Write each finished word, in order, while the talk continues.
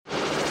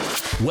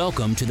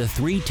Welcome to the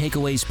Three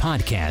Takeaways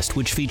podcast,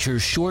 which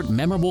features short,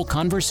 memorable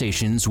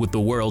conversations with the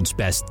world's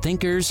best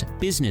thinkers,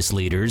 business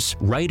leaders,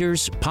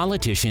 writers,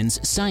 politicians,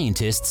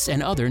 scientists,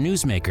 and other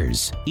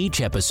newsmakers. Each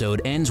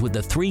episode ends with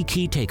the three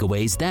key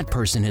takeaways that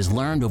person has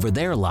learned over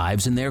their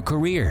lives and their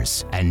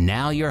careers. And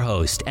now your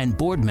host and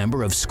board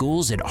member of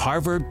schools at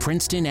Harvard,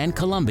 Princeton, and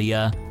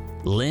Columbia,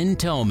 Lynn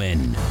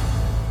Thoman.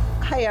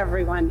 Hi,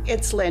 everyone.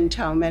 It's Lynn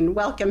Thoman.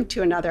 Welcome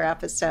to another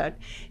episode.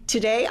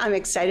 Today, I'm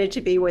excited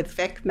to be with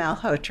Vic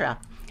Malhotra.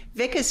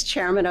 Vic is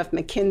chairman of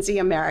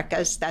McKinsey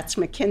Americas, that's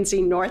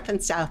McKinsey North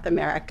and South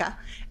America,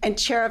 and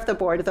chair of the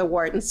board of the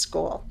Wharton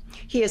School.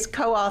 He is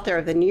co-author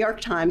of the New York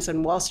Times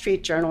and Wall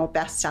Street Journal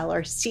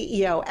bestseller,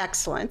 CEO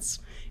Excellence,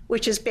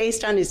 which is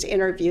based on his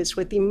interviews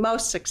with the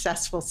most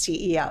successful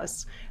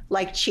CEOs,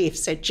 like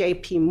chiefs at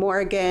JP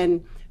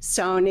Morgan,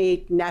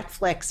 Sony,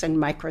 Netflix, and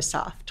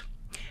Microsoft.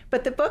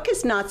 But the book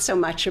is not so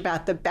much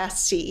about the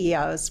best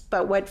CEOs,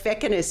 but what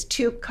Vic and his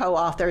two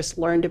co-authors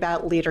learned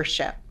about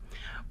leadership.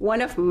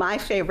 One of my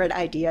favorite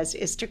ideas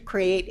is to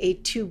create a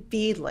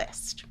to-be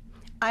list.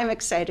 I'm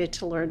excited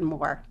to learn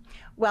more.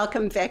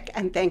 Welcome, Vic,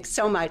 and thanks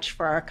so much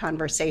for our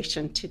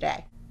conversation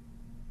today.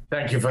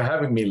 Thank you for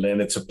having me, Lynn.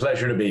 It's a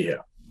pleasure to be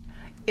here.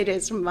 It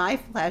is my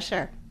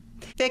pleasure.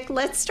 Vic,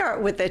 let's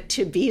start with a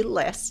to-be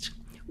list.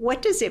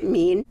 What does it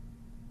mean?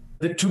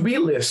 The to-be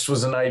list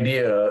was an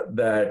idea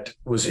that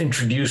was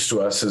introduced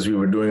to us as we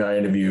were doing our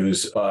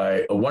interviews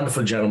by a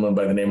wonderful gentleman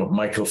by the name of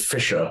Michael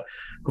Fisher,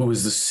 who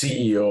was the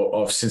CEO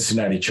of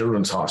Cincinnati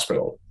Children's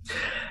Hospital.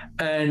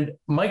 And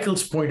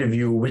Michael's point of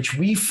view, which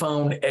we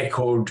found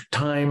echoed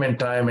time and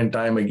time and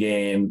time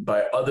again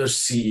by other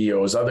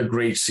CEOs, other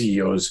great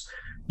CEOs,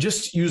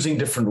 just using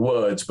different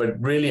words, but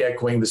really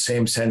echoing the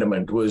same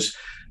sentiment, was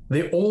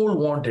they all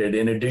wanted,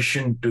 in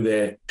addition to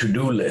their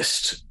to-do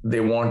list,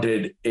 they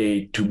wanted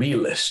a to-be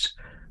list.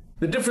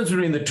 The difference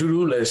between the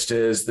to-do list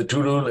is the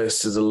to-do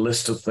list is a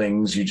list of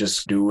things you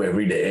just do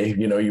every day.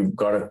 You know, you've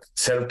got a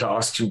set of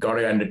tasks you've got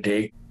to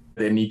undertake.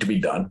 They need to be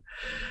done.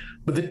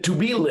 But the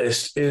to-be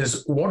list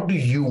is, what do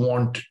you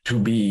want to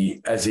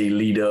be as a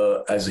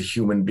leader, as a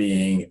human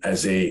being,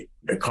 as a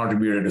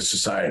contributor to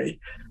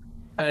society?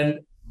 And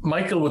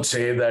Michael would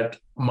say that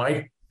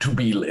my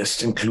to-be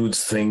list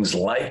includes things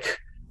like,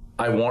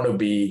 I want to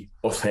be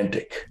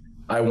authentic.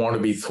 I want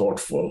to be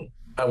thoughtful.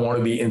 I want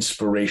to be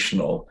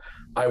inspirational.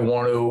 I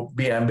want to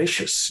be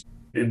ambitious.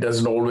 It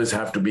doesn't always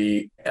have to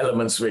be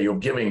elements where you're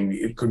giving.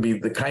 It could be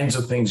the kinds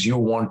of things you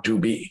want to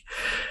be.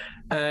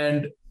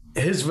 And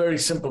his very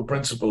simple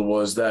principle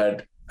was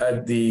that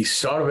at the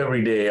start of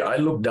every day, I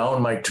look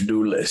down my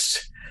to-do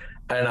list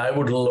and I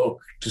would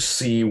look to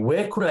see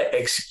where could I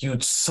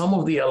execute some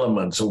of the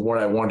elements of what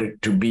I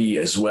wanted to be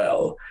as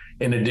well,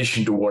 in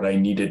addition to what I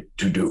needed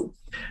to do.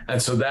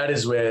 And so that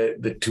is where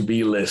the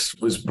to-be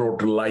list was brought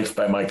to life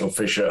by Michael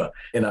Fisher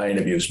in our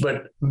interviews.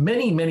 But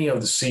many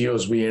of the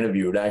CEOs we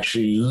interviewed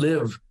actually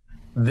live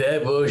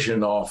their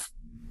version of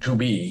to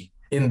be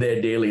in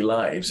their daily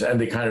lives. And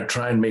they kind of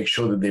try and make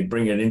sure that they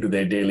bring it into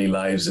their daily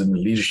lives in the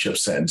leadership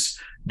sense,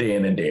 day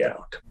in and day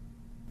out.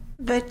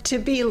 The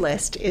to-be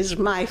list is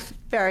my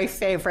very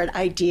favorite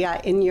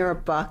idea in your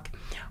book.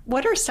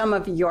 What are some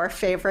of your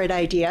favorite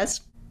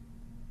ideas?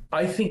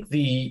 I think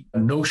the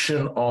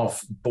notion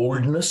of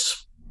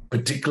boldness,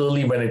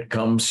 particularly when it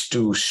comes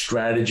to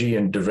strategy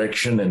and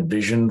direction and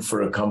vision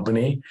for a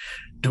company,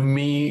 to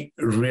me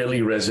really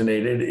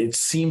resonated. It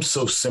seems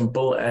so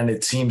simple and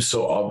it seems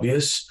so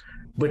obvious,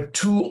 but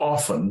too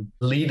often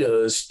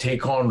leaders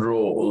take on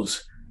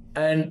roles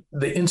and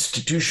the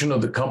institution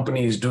of the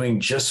company is doing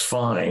just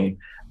fine.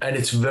 And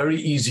it's very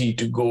easy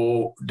to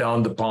go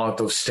down the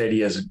path of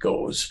steady as it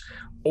goes,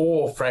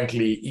 or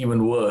frankly,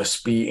 even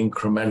worse, be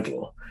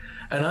incremental.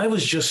 And I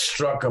was just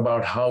struck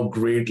about how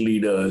great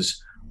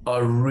leaders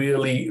are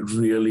really,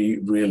 really,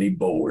 really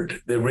bold.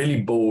 They're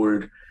really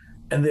bold,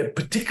 and they're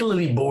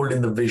particularly bold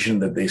in the vision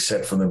that they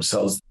set for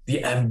themselves,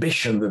 the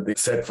ambition that they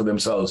set for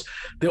themselves.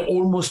 They're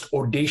almost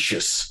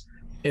audacious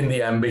in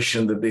the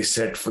ambition that they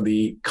set for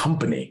the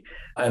company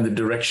and the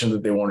direction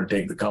that they want to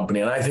take the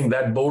company. And I think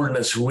that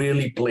boldness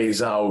really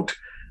plays out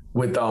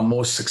with our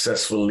most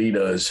successful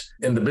leaders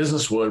in the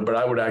business world, but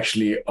I would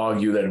actually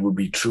argue that it would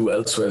be true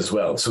elsewhere as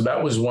well. So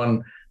that was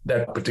one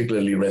that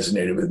particularly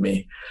resonated with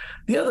me.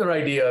 The other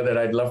idea that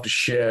I'd love to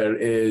share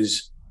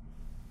is,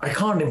 I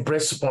can't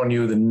impress upon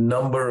you the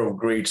number of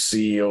great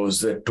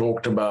CEOs that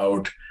talked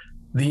about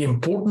the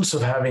importance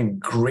of having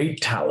great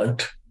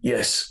talent.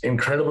 Yes,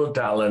 incredible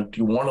talent.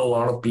 You want a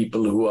lot of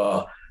people who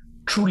are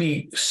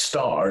truly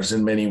stars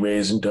in many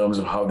ways in terms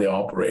of how they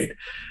operate.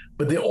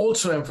 But they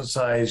also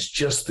emphasize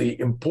just the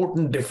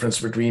important difference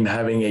between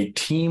having a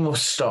team of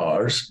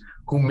stars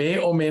who may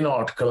or may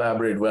not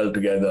collaborate well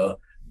together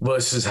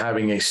versus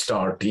having a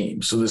star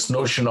team. So this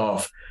notion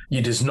of,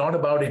 it is not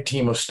about a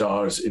team of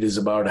stars, it is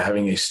about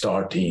having a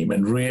star team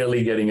and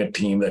really getting a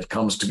team that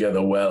comes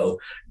together well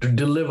to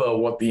deliver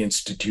what the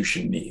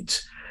institution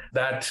needs.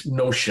 That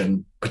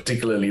notion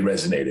particularly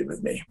resonated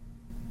with me.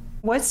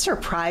 What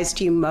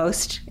surprised you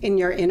most in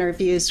your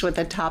interviews with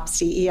the top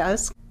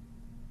CEOs?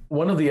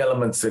 one of the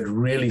elements that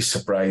really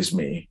surprised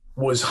me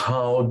was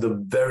how the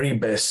very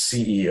best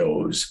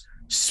CEOs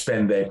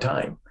spend their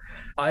time.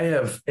 I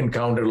have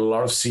encountered a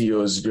lot of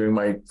CEOs during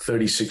my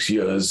 36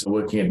 years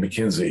working at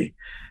McKinsey,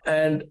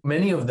 and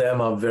many of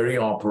them are very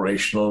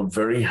operational,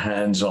 very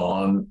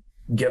hands-on,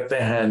 get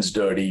their hands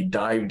dirty,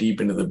 dive deep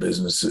into the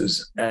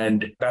businesses,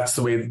 and that's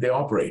the way that they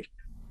operate.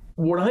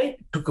 What I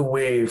took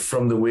away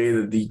from the way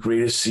that the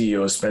greatest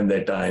CEOs spend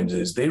their times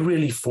is they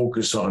really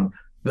focus on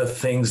the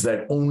things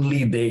that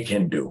only they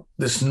can do.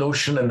 This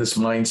notion and this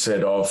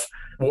mindset of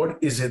what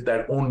is it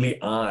that only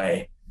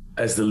I,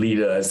 as the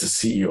leader, as the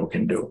CEO,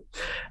 can do.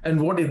 And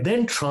what it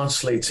then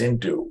translates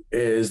into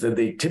is that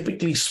they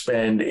typically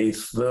spend a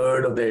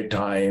third of their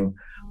time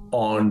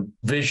on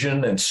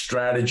vision and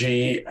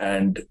strategy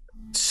and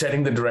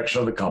setting the direction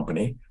of the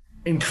company,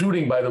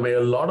 including, by the way, a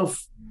lot of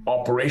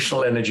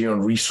operational energy on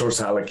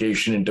resource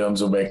allocation in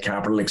terms of where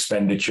capital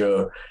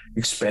expenditure,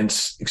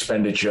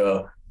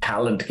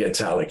 talent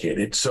gets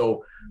allocated.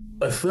 So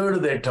a third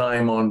of their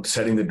time on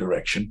setting the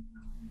direction,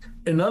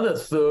 another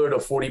third or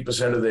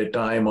 40% of their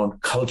time on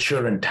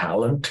culture and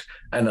talent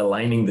and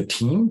aligning the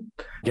team,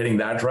 getting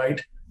that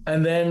right.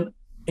 And then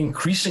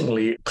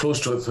increasingly close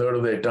to a third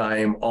of their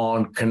time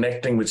on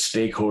connecting with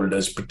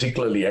stakeholders,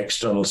 particularly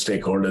external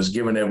stakeholders,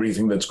 given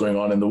everything that's going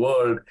on in the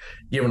world,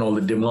 given all the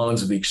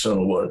demands of the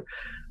external world.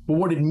 But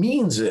what it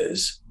means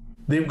is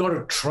they've got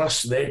to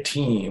trust their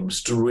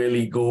teams to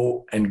really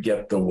go and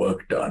get the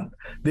work done.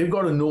 They've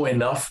got to know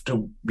enough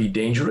to be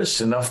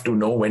dangerous, enough to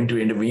know when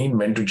to intervene,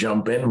 when to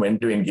jump in, when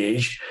to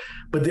engage.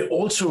 But they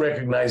also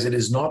recognize it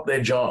is not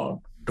their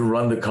job to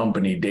run the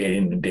company day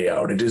in and day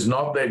out. It is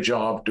not their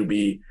job to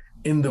be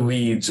in the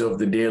weeds of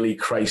the daily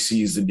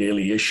crises, the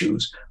daily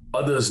issues.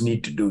 Others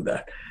need to do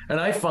that. And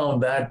I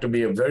found that to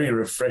be a very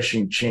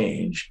refreshing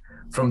change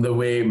from the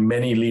way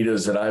many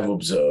leaders that I've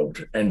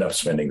observed end up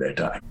spending their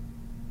time.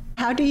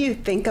 How do you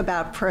think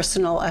about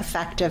personal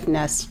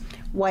effectiveness?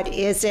 What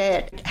is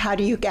it? How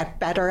do you get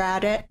better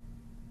at it?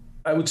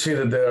 I would say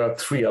that there are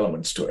three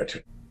elements to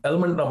it.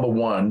 Element number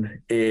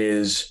one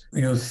is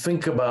you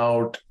think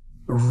about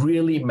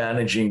really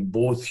managing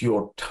both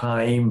your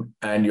time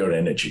and your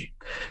energy.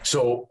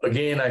 So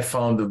again, I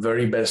found the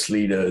very best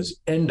leaders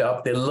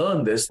they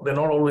learn this. They're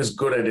not always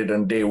good at it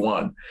on day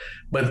one,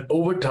 but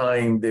over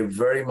time, they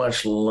very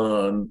much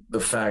learn the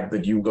fact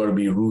that you've got to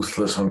be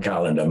ruthless on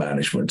calendar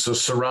management. So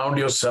surround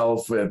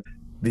yourself with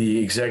the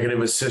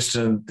executive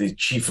assistant, the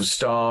chief of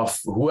staff,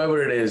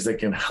 whoever it is that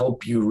can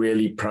help you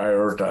really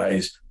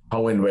prioritize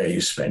how and where you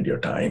spend your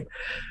time.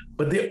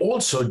 But they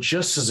also,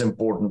 just as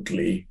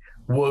importantly,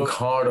 work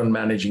hard on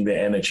managing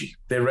their energy.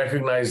 They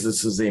recognize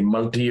this is a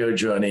multi-year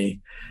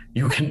journey.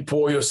 You can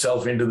pour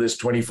yourself into this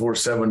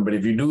 24/7, but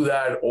if you do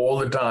that all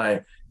the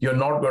time, you're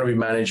not going to be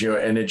managing your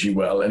energy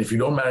well. And if you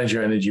don't manage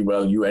your energy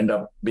well, you end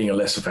up being a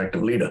less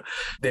effective leader.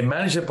 They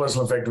manage their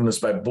personal effectiveness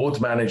by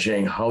both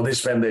managing how they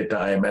spend their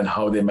time and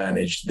how they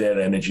manage their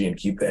energy and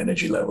keep their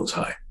energy levels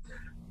high.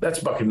 That's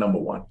bucket number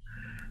one.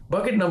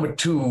 Bucket number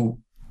two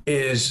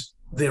is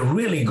they're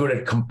really good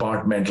at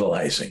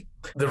compartmentalizing.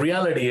 The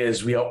reality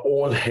is we are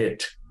all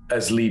hit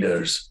as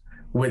leaders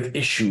with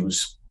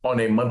issues on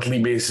a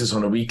monthly basis,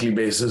 on a weekly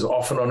basis,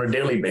 often on a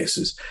daily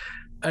basis.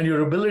 And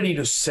your ability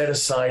to set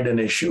aside an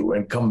issue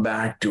and come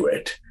back to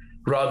it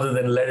rather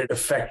than let it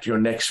affect your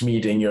next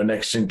meeting, your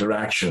next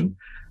interaction.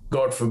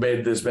 God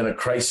forbid there's been a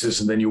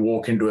crisis and then you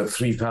walk into a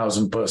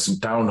 3,000 person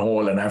town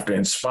hall and have to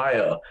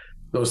inspire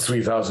those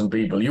 3,000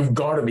 people. You've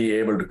got to be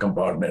able to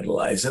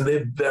compartmentalize, and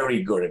they're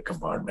very good at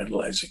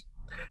compartmentalizing.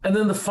 And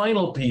then the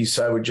final piece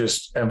I would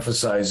just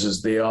emphasize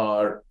is they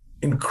are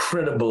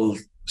incredible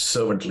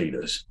servant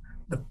leaders.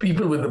 The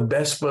people with the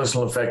best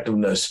personal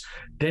effectiveness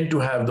tend to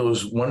have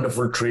those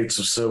wonderful traits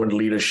of servant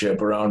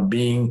leadership around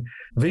being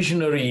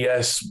visionary,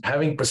 yes,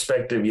 having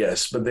perspective,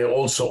 yes, but they're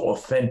also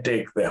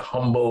authentic, they're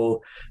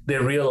humble, they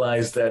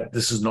realize that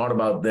this is not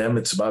about them,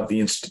 it's about the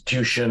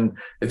institution,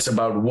 it's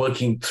about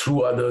working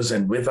through others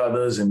and with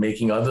others and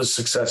making others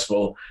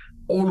successful.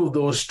 All of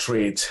those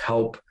traits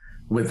help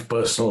with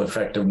personal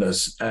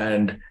effectiveness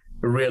and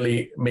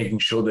really making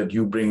sure that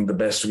you bring the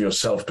best of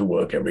yourself to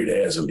work every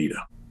day as a leader.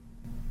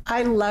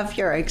 I love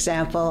your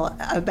example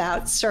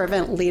about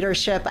servant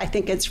leadership. I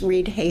think it's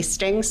Reed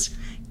Hastings.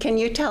 Can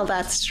you tell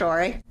that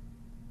story?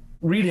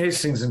 Reed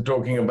Hastings, in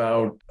talking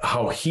about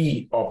how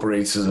he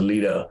operates as a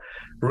leader,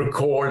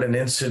 recalled an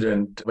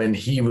incident when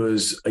he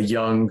was a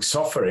young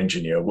software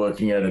engineer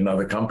working at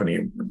another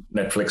company.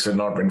 Netflix had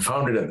not been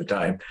founded at the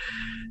time.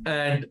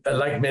 And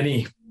like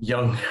many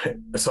young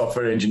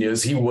software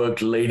engineers, he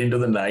worked late into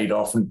the night,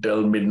 often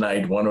till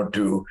midnight, 1 or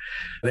 2.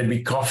 There'd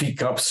be coffee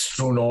cups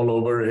strewn all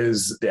over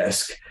his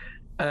desk.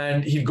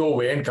 And he'd go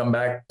away and come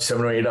back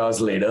 7 or 8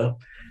 hours later.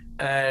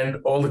 And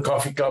all the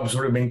coffee cups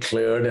would have been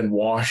cleared and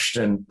washed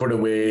and put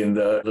away in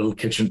the little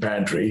kitchen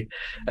pantry.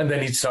 And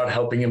then he'd start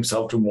helping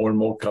himself to more and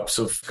more cups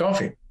of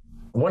coffee.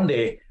 One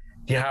day,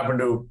 he happened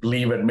to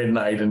leave at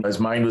midnight and his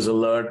mind was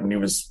alert and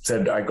he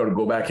said, I got to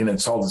go back in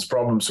and solve this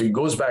problem. So he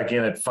goes back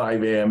in at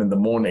 5 a.m. in the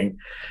morning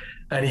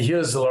and he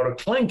hears a lot of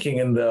clanking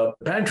in the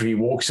pantry. He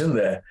walks in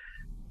there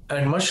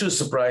And much to his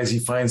surprise, he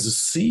finds the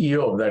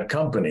CEO of that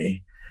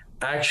company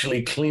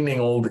actually cleaning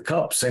all the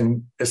cups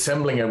and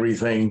assembling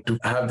everything to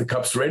have the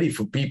cups ready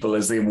for people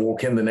as they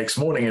walk in the next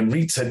morning. And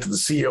Reed said to the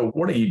CEO,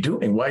 "What are you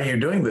doing? Why are you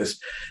doing this?"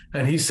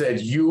 And he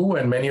said, "You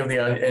and many of the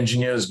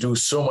engineers do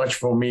so much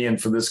for me and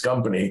for this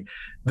company.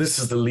 This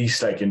is the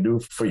least I can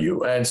do for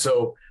you." And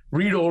so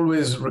Reed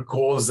always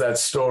recalls that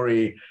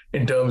story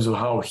in terms of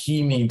how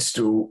he needs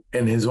to,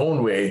 in his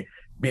own way,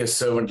 be a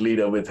servant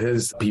leader with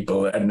his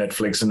people at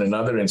Netflix and in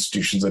other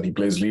institutions that he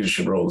plays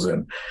leadership roles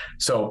in.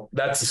 So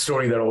that's a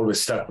story that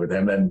always stuck with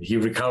him. And he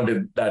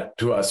recounted that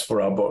to us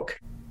for our book.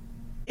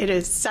 It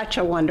is such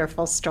a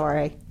wonderful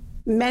story.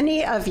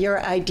 Many of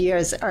your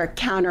ideas are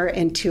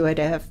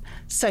counterintuitive,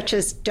 such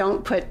as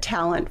don't put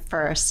talent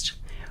first.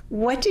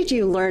 What did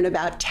you learn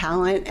about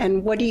talent,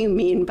 and what do you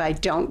mean by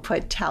don't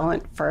put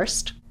talent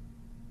first?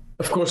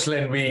 Of course,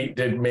 Lynn, we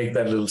did make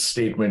that little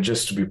statement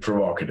just to be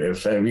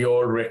provocative, and we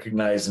all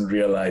recognize and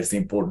realize the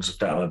importance of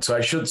talent. So I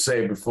should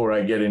say, before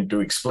I get into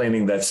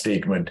explaining that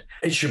statement,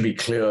 it should be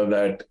clear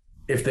that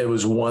if there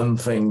was one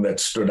thing that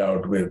stood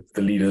out with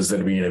the leaders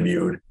that we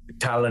interviewed,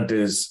 talent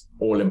is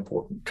all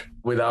important.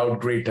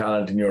 Without great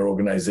talent in your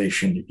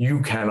organization,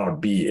 you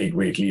cannot be a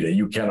great leader.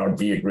 You cannot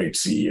be a great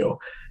CEO.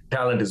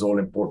 Talent is all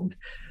important.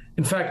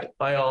 In fact,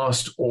 I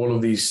asked all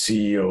of these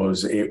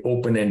CEOs an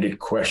open-ended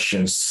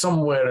question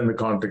somewhere in the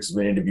context of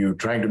the interview,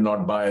 trying to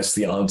not bias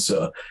the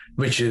answer,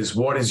 which is,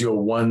 what is your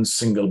one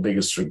single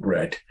biggest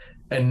regret?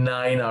 And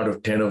 9 out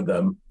of 10 of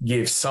them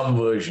gave some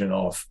version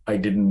of, I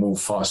didn't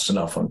move fast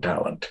enough on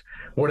talent,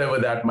 whatever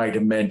that might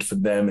have meant for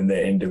them in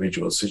their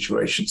individual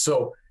situation.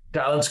 So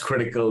talent's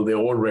critical. They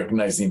all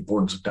recognize the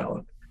importance of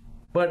talent.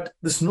 But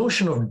this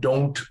notion of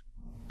don't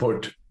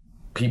put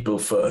people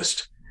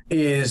first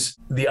is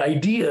the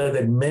idea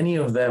that many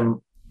of them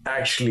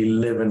actually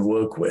live and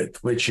work with,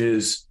 which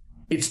is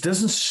it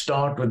doesn't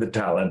start with the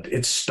talent.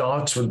 It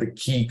starts with the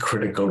key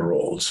critical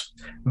roles.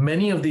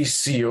 Many of these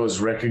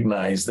CEOs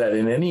recognize that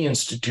in any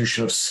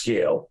institution of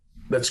scale,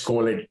 let's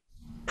call it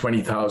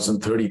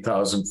 20,000,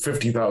 30,000,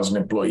 50,000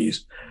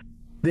 employees,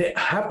 there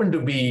happen to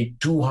be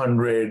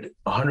 200,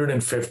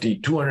 150,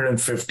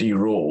 250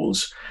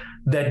 roles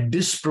that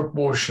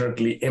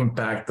disproportionately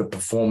impact the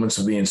performance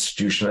of the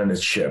institution and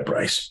its share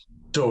price.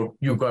 So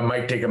you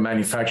might take a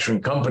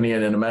manufacturing company,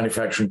 and in a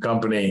manufacturing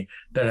company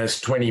that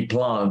has 20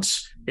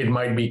 plants, it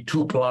might be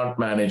 2 plant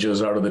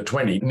managers out of the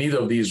 20. Neither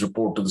of these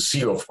report to the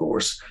CEO, of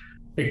course.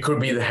 It could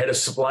be the head of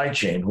supply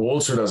chain, who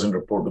also doesn't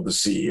report to the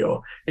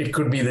CEO. It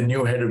could be the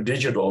new head of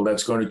digital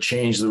that's going to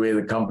change the way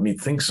the company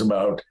thinks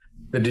about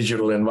the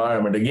digital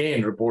environment,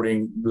 again,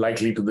 reporting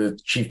likely to the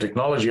chief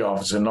technology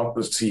officer, not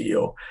the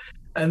CEO.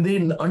 And they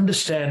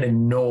understand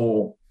and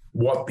know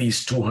what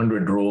these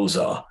 200 roles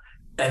are.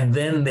 And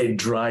then they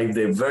drive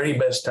their very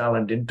best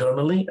talent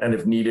internally, and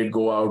if needed,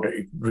 go out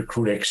and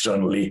recruit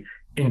externally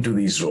into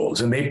these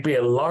roles. And they pay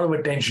a lot of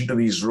attention to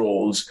these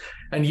roles.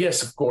 And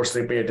yes, of course,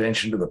 they pay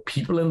attention to the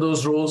people in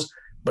those roles,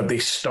 but they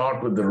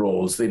start with the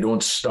roles. They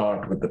don't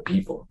start with the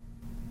people.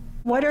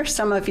 What are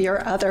some of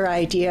your other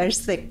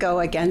ideas that go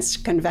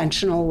against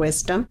conventional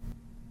wisdom?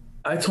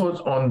 I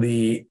thought on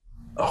the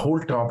whole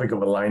topic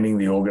of aligning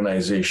the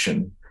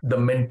organization, the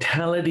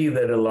mentality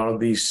that a lot of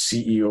these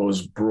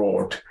CEOs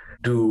brought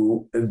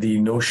to the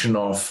notion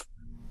of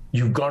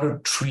you've got to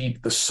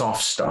treat the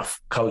soft stuff,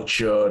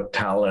 culture,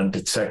 talent,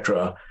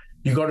 etc.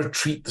 You got to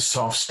treat the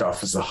soft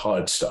stuff as the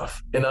hard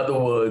stuff. In other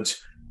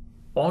words,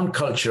 on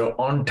culture,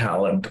 on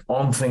talent,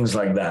 on things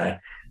like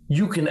that,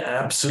 you can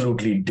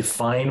absolutely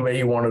define where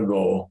you want to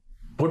go,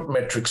 put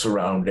metrics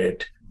around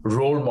it,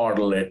 role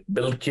model it,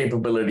 build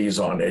capabilities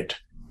on it,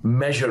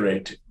 measure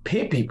it,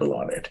 pay people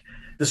on it.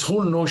 This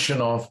whole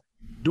notion of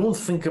don't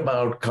think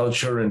about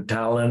culture and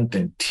talent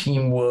and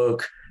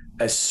teamwork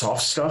as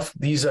soft stuff.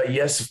 These are,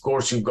 yes, of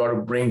course, you've got to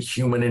bring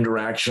human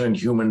interaction and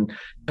human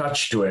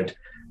touch to it,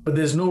 but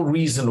there's no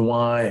reason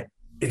why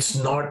it's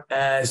not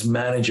as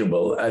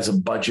manageable as a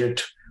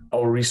budget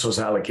or resource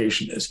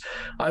allocation is.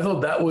 I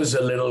thought that was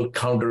a little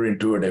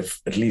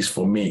counterintuitive, at least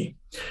for me.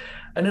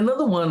 And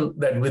another one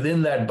that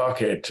within that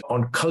bucket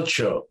on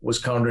culture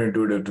was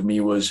counterintuitive to me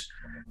was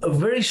a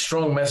very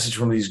strong message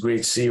from these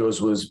great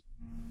CEOs was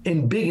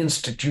in big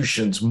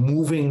institutions,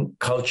 moving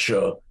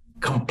culture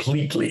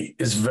completely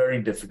is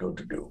very difficult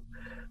to do.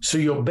 So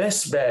your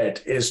best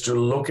bet is to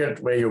look at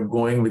where you're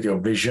going with your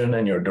vision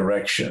and your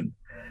direction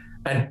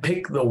and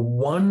pick the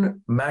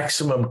one,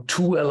 maximum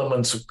 2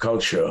 elements of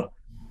culture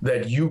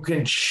that you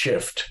can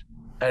shift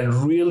and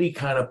really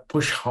kind of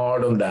push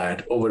hard on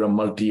that over a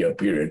multi-year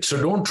period.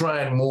 So don't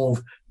try and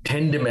move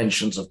 10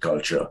 dimensions of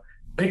culture.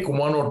 Pick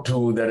 1 or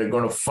 2 that are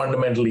going to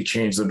fundamentally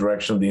change the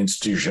direction of the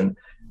institution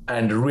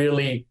and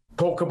really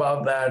talk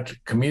about that,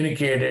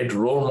 communicate it,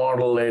 role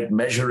model it,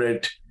 measure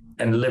it,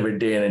 and live it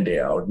day in and day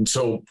out. And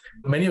so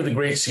many of the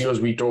great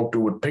CEOs we talked to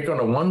would pick on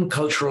a one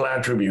cultural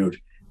attribute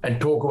and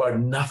talk about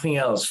nothing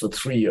else for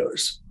 3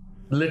 years,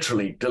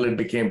 literally till it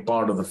became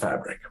part of the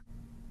fabric.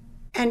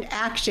 And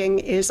acting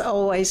is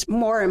always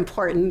more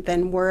important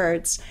than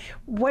words.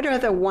 What are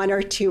the 1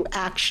 or 2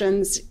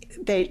 actions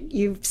that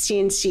you've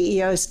seen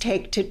CEOs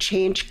take to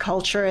change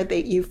culture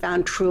that you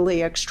found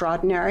truly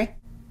extraordinary?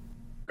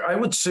 I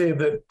would say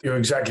that you're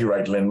exactly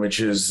right, Lynn, which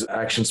is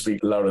actions speak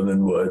louder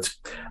than words.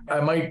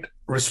 I might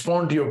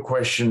respond to your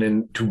question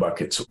in two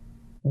buckets.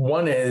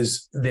 One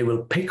is they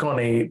will pick on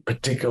a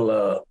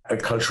particular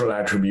cultural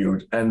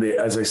attribute, and they,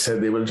 as I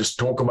said, they will just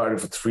talk about it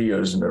for 3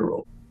 years in a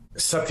row.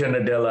 Satya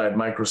Nadella at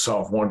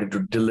Microsoft wanted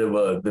to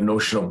deliver the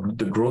notion of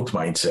the growth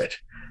mindset.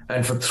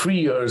 And for 3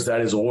 years, that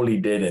is all he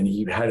did. And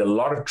he had a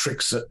lot of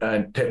tricks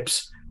and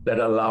tips that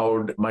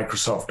allowed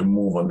Microsoft to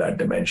move on that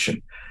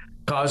dimension.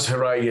 Kaz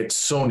Hirai at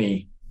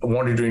Sony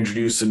wanted to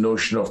introduce the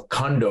notion of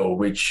Kando,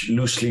 which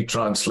loosely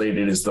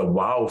translated is the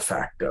wow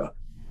factor.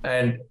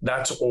 And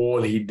that's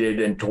all he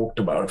did and talked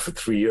about for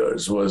 3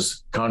 years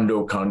was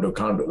Kando, Kando,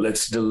 Kando.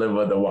 Let's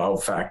deliver the wow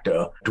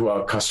factor to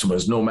our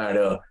customers, no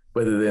matter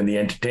whether they're in the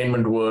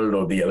entertainment world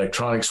or the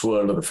electronics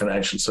world or the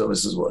financial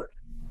services world.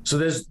 So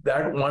there's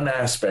that one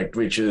aspect,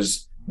 which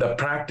is the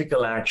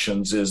practical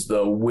actions is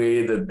the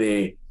way that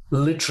they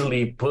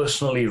literally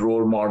personally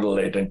role model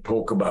it and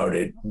talk about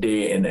it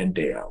day in and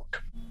day out.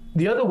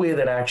 The other way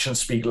that actions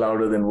speak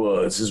louder than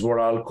words is what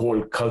I'll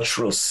call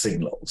cultural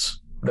signals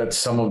that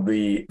some of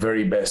the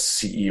very best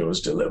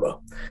CEOs deliver.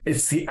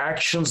 It's the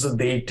actions that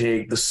they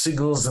take, the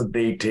signals that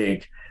they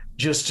take,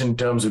 just in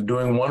terms of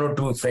doing one or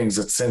two things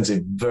that sends a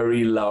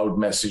very loud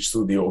message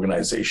through the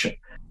organization.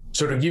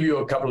 So to give you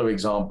a couple of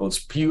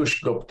examples,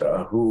 Piyush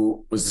Gupta,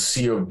 who was the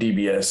CEO of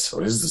DBS,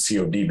 or is the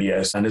CEO of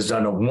DBS, and has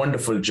done a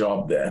wonderful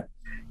job there,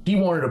 he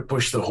wanted to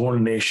push the whole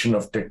nation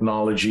of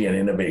technology and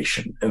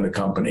innovation in the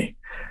company.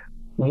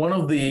 One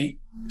of the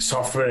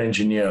software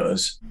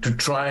engineers, to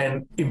try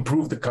and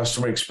improve the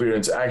customer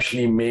experience,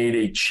 actually made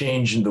a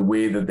change in the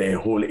way that their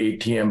whole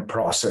ATM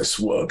process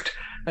worked.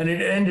 And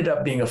it ended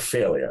up being a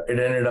failure. It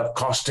ended up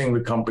costing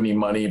the company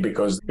money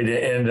because it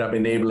ended up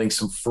enabling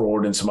some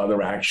fraud and some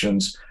other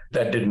actions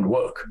that didn't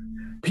work.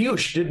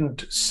 Piyush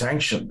didn't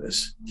sanction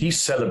this. He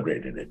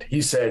celebrated it.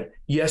 He said,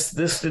 yes,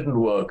 this didn't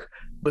work,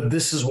 but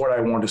this is what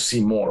I want to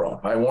see more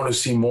of. I want to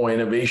see more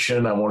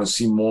innovation. I want to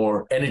see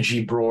more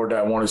energy brought.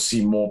 I want to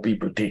see more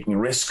people taking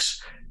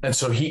risks. And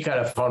so he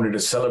kind of found it a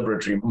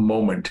celebratory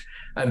moment,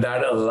 and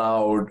that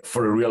allowed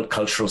for a real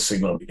cultural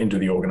signal into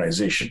the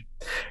organization.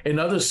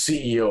 Another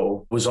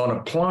CEO was on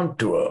a plant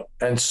tour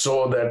and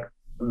saw that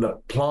the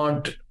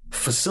plant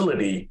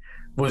facility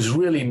was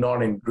really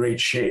not in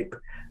great shape.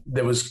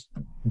 There was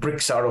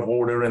bricks out of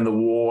order in the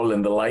wall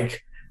and the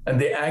like.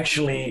 And they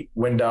actually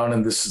went down,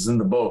 and this is in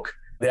the book,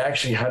 they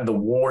actually had the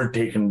wall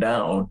taken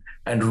down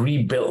and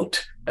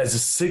rebuilt as a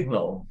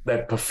signal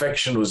that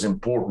perfection was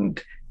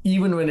important,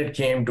 even when it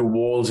came to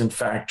walls in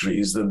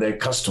factories that their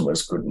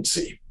customers couldn't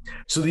see.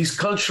 So these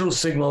cultural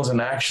signals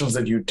and actions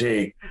that you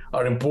take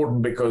are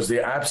important because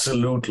they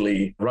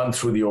absolutely run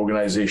through the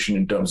organization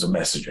in terms of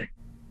messaging.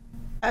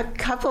 A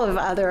couple of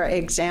other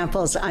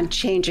examples on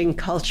changing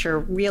culture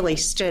really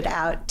stood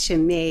out to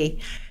me.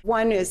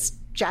 One is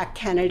Jack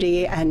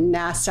Kennedy and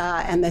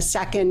NASA, and the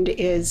second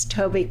is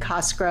Toby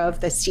Cosgrove,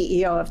 the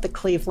CEO of the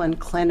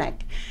Cleveland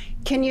Clinic.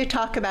 Can you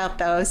talk about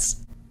those?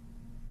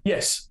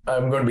 Yes,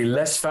 I'm going to be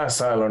less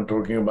facile on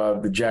talking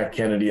about the Jack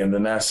Kennedy and the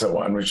NASA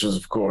one, which is,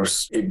 of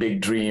course, a big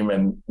dream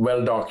and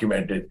well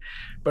documented.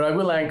 But I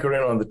will anchor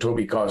in on the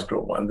Toby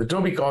Cosgrove one. The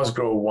Toby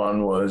Cosgrove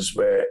one was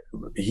where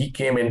he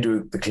came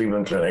into the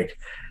Cleveland Clinic,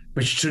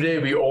 which today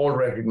we all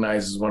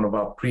recognize as one of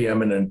our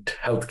preeminent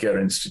healthcare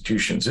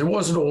institutions. It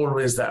wasn't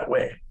always that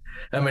way.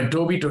 And when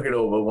Toby took it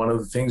over, one of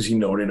the things he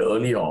noted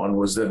early on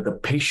was that the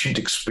patient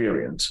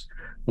experience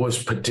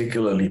was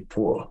particularly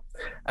poor,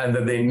 and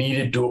that they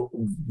needed to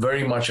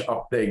very much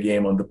up their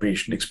game on the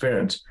patient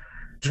experience.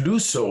 To do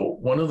so,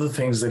 one of the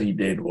things that he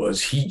did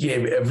was he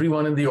gave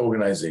everyone in the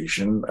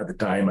organization, at the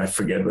time, I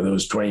forget whether it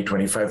was 20,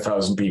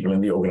 25,000 people in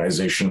the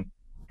organization,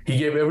 he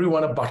gave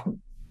everyone a button,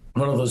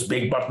 one of those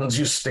big buttons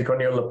you stick on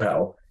your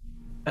lapel.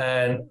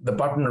 And the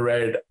button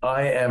read,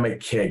 I am a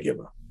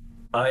caregiver.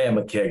 I am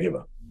a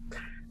caregiver.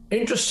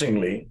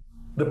 Interestingly,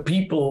 the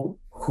people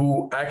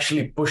who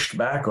actually pushed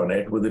back on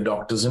it were the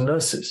doctors and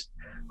nurses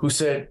who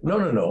said,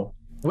 no,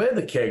 we're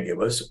the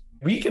caregivers.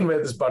 We can wear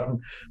this button,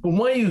 but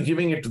why are you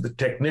giving it to the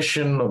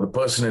technician or the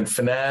person in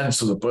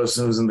finance or the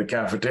person who's in the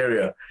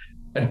cafeteria?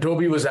 And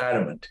Toby was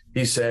adamant.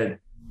 He said,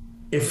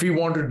 if we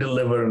want to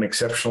deliver an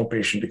exceptional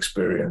patient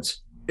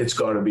experience, it's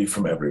got to be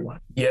from everyone.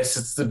 Yes,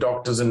 it's the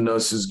doctors and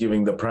nurses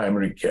giving the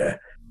primary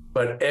care,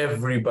 but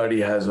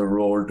everybody has a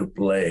role to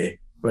play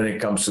when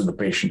it comes to the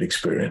patient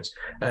experience.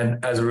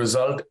 And as a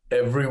result,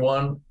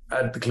 everyone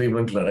at the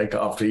Cleveland Clinic,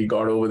 after he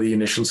got over the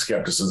initial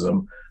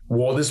skepticism,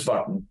 wore this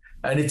button,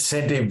 and it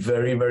sent a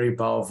very, very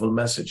powerful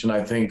message. And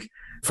I think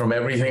from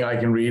everything I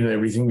can read and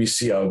everything we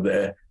see out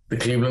there, the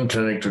Cleveland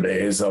Clinic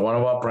today is one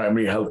of our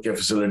primary healthcare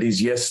facilities.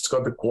 Yes, it's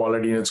got the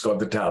quality and it's got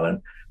the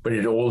talent, but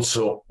it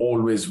also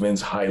always wins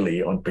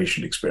highly on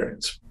patient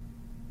experience.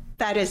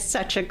 That is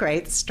such a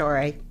great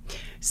story.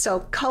 So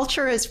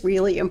culture is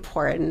really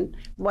important.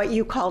 What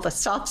you call the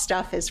soft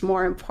stuff is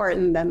more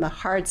important than the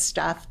hard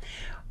stuff.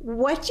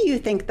 What do you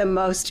think the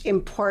most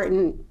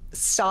important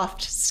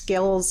soft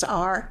skills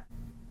are?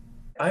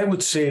 I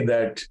would say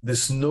that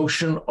this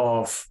notion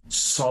of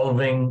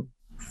solving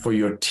for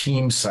your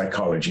team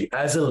psychology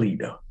as a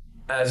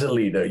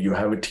leader, you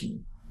have a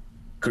team,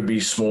 could be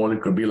small,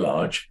 it could be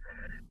large,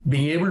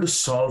 being able to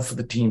solve for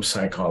the team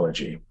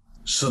psychology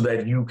so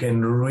that you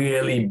can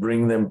really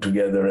bring them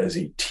together as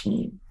a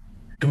team.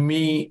 To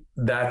me,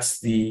 that's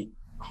the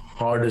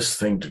hardest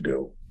thing to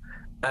do.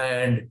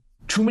 And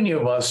too many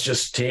of us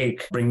just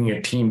take bringing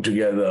a team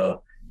together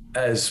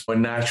as a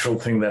natural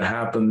thing that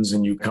happens,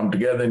 and you come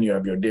together and you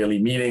have your daily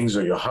meetings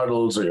or your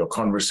huddles or your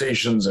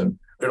conversations and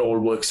it all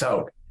works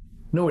out.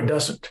 No, it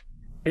doesn't.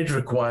 It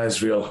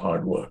requires real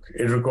hard work.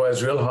 It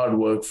requires real hard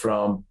work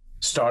from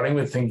starting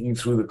with thinking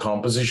through the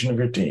composition of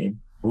your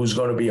team, who's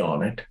going to be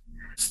on it,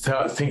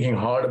 start thinking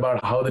hard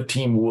about how the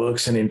team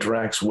works and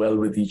interacts well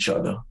with each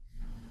other,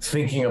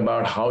 thinking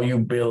about how you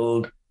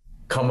build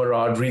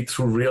camaraderie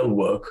through real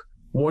work.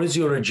 What is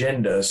your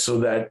agenda so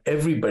that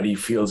everybody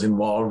feels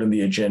involved in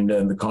the agenda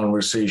and the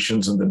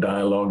conversations and the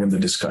dialogue and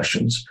the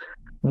discussions?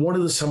 What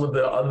are some of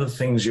the other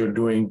things you're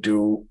doing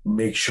to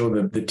make sure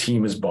that the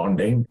team is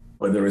bonding,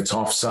 whether it's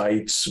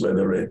offsites,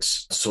 whether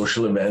it's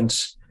social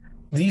events?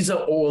 These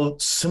are all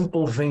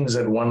simple things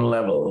at one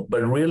level,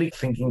 but really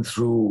thinking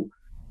through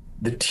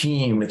the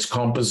team, its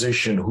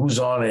composition, who's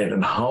on it,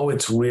 and how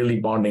it's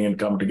really bonding and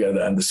come together,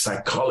 and the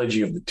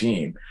psychology of the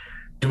team,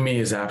 to me,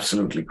 is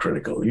absolutely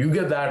critical. You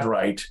get that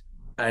right,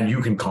 and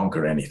you can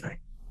conquer anything.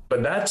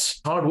 But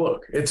that's hard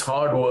work. It's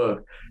hard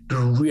work to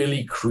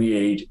really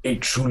create a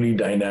truly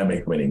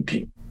dynamic winning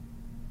team.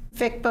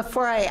 Vic,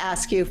 before I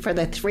ask you for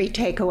the 3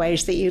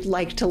 takeaways that you'd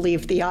like to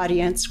leave the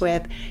audience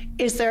with,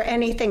 is there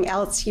anything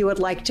else you would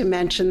like to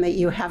mention that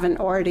you haven't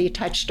already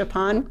touched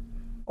upon?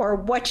 Or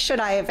what should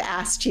I have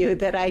asked you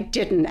that I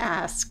didn't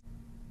ask?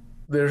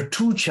 There are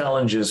 2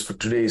 challenges for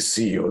today's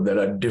CEO that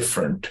are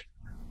different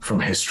from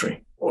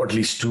history, or at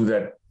least 2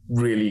 that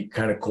really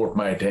kind of caught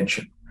my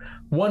attention.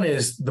 One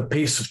is the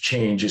pace of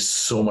change is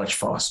so much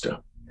faster.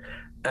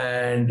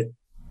 And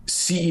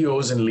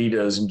CEOs and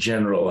leaders in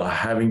general are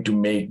having to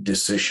make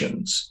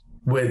decisions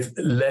with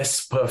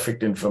less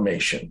perfect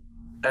information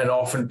and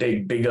often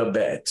take bigger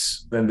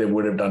bets than they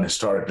would have done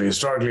historically.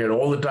 Historically, you had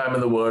all the time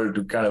in the world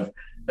to kind of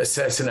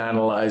assess and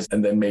analyze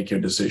and then make your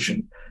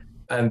decision.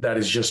 And that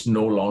is just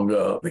no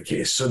longer the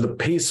case. So the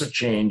pace of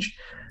change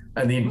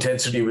and the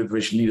intensity with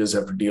which leaders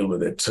have to deal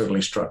with it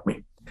certainly struck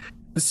me.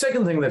 The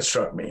second thing that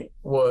struck me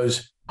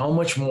was how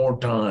much more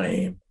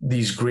time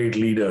these great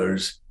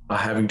leaders are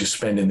having to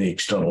spend in the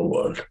external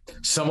world.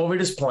 Some of it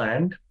is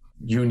planned,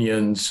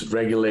 unions,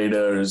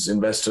 regulators,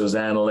 investors,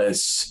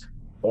 analysts,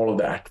 all of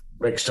that,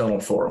 external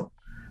forum.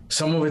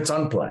 Some of it's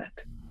unplanned,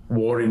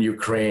 war in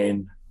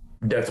Ukraine,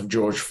 death of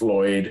George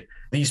Floyd.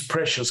 These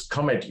pressures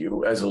come at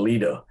you as a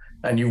leader,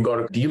 and you've got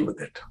to deal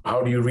with it.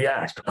 How do you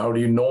react? How do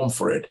you norm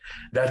for it?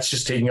 That's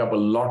just taking up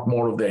a lot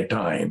more of their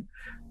time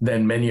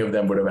than many of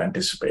them would have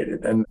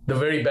anticipated. And the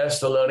very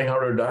best are learning how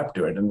to adapt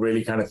to it and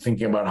really kind of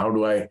thinking about, how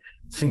do I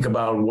think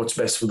about what's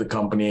best for the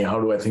company? How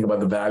do I think about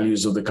the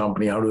values of the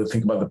company? How do I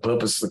think about the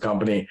purpose of the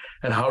company?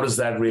 And how does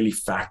that really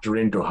factor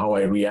into how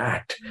I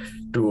react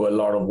to a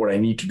lot of what I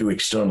need to do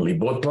externally,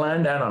 both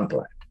planned and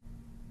unplanned?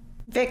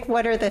 Vic,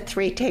 what are the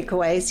 3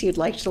 takeaways you'd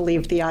like to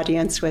leave the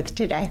audience with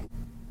today?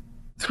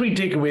 3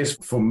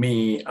 takeaways for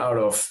me out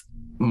of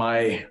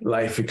my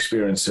life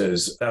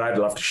experiences that I'd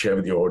love to share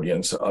with your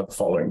audience are the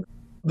following.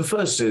 The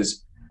first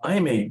is, I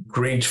am a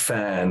great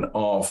fan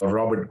of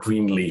Robert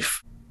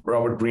Greenleaf.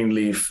 Robert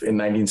Greenleaf in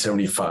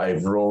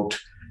 1975 wrote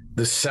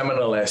the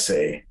seminal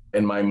essay,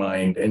 in my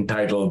mind,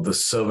 entitled The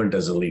Servant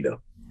as a Leader.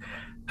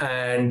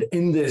 And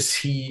in this,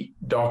 he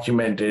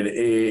documented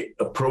an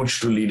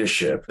approach to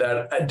leadership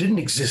that didn't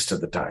exist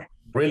at the time,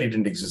 really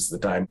didn't exist at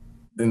the time.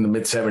 In the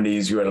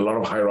mid-70s, you had a lot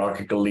of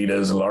hierarchical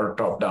leaders, a lot of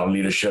top-down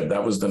leadership.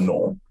 That was the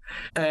norm.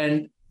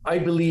 And I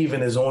believe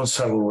in his own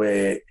subtle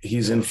way,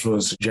 he's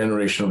influenced a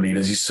generation of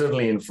leaders. He's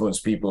certainly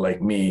influenced people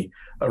like me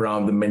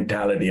around the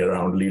mentality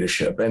around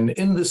leadership. And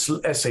in this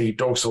essay, he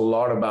talks a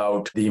lot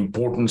about the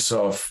importance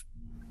of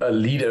a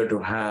leader to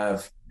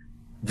have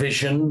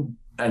vision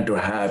and to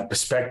have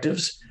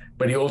perspectives.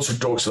 But he also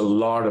talks a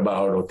lot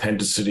about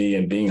authenticity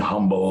and being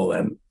humble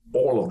and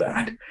all of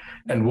that,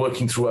 and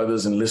working through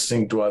others and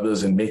listening to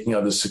others and making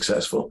others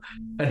successful.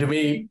 And to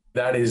me,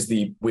 that is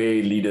the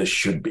way leaders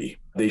should be.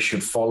 They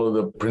should follow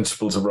the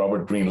principles of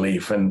Robert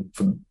Greenleaf. And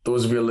for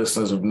those of your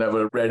listeners who've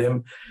never read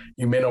him,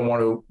 you may not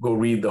want to go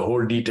read the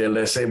whole detailed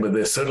essay, but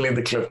there's certainly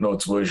the Cliff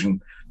Notes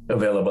version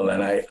available.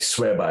 And I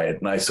swear by it,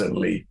 and I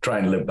certainly try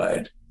and live by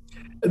it.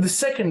 The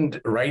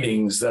second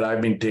writings that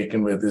I've been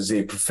taken with is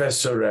a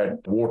professor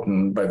at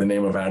Wharton by the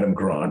name of Adam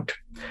Grant.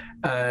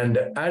 And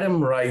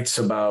Adam writes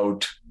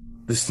about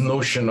this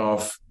notion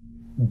of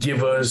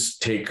givers,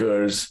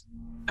 takers,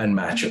 and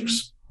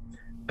matchers.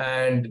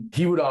 And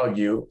he would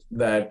argue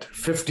that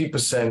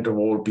 50% of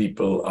all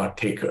people are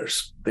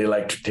takers. They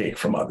like to take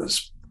from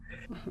others.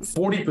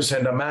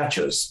 40% are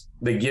matchers.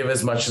 They give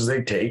as much as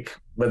they take,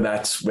 but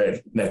that's where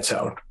it nets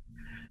out.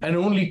 And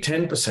only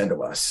 10%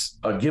 of us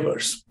are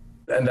givers.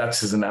 And that's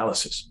his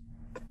analysis.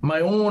 My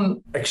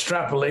own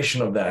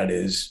extrapolation of that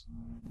is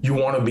you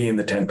want to be in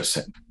the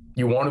 10%.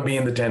 You want to be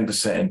in the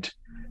 10%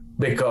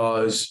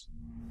 because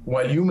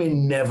while you may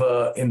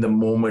never in the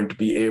moment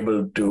be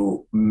able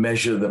to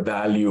measure the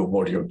value of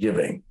what you're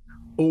giving,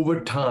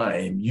 over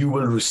time, you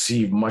will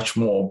receive much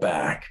more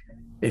back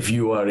if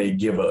you are a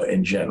giver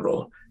in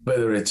general,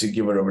 whether it's a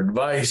giver of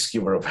advice,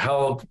 giver of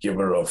help,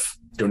 giver of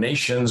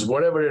donations,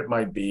 whatever it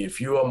might be.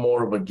 If you are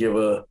more of a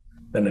giver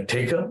than a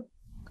taker,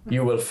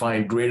 you will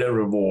find greater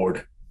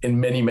reward in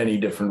many, many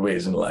different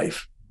ways in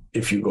life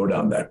if you go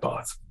down that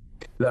path.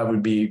 That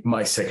would be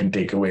my second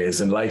takeaway,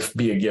 is in life,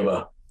 be a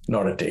giver,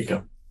 not a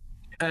taker.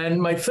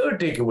 And my third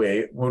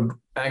takeaway would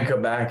anchor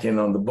back in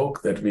on the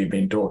book that we've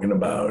been talking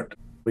about,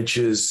 which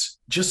is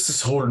just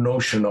this whole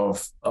notion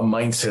of a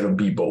mindset of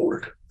be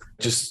bold.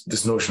 Just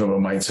this notion of a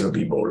mindset of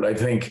be bold. I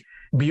think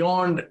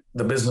beyond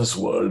the business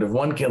world, if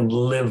one can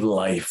live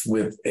life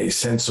with a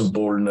sense of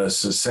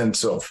boldness, a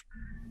sense of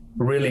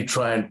really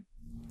try and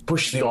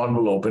push the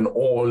envelope in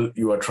all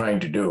you are trying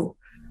to do,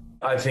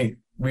 I think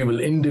we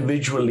will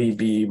individually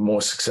be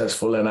more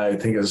successful. And I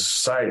think as a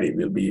society,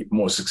 we'll be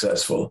more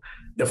successful.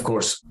 Of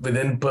course,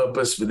 within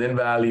purpose, within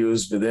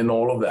values, within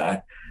all of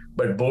that.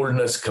 But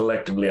boldness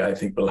collectively, I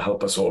think, will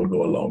help us all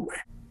go a long way.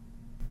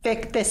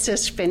 Vic, this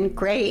has been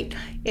great.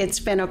 It's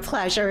been a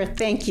pleasure.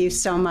 Thank you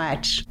so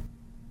much.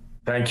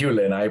 Thank you,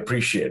 Lynn. I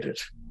appreciate it.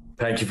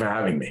 Thank you for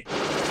having me.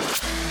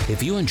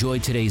 If you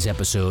enjoyed today's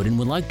episode and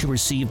would like to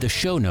receive the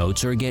show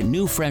notes or get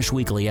new fresh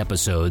weekly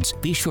episodes,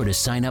 be sure to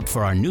sign up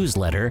for our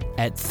newsletter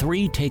at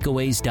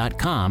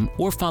 3takeaways.com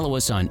or follow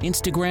us on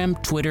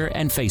Instagram, Twitter,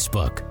 and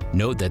Facebook.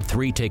 Note that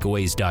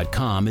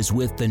 3takeaways.com is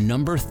with the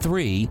number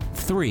 3.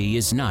 3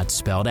 is not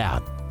spelled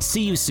out.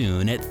 See you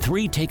soon at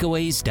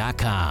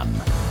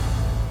 3takeaways.com.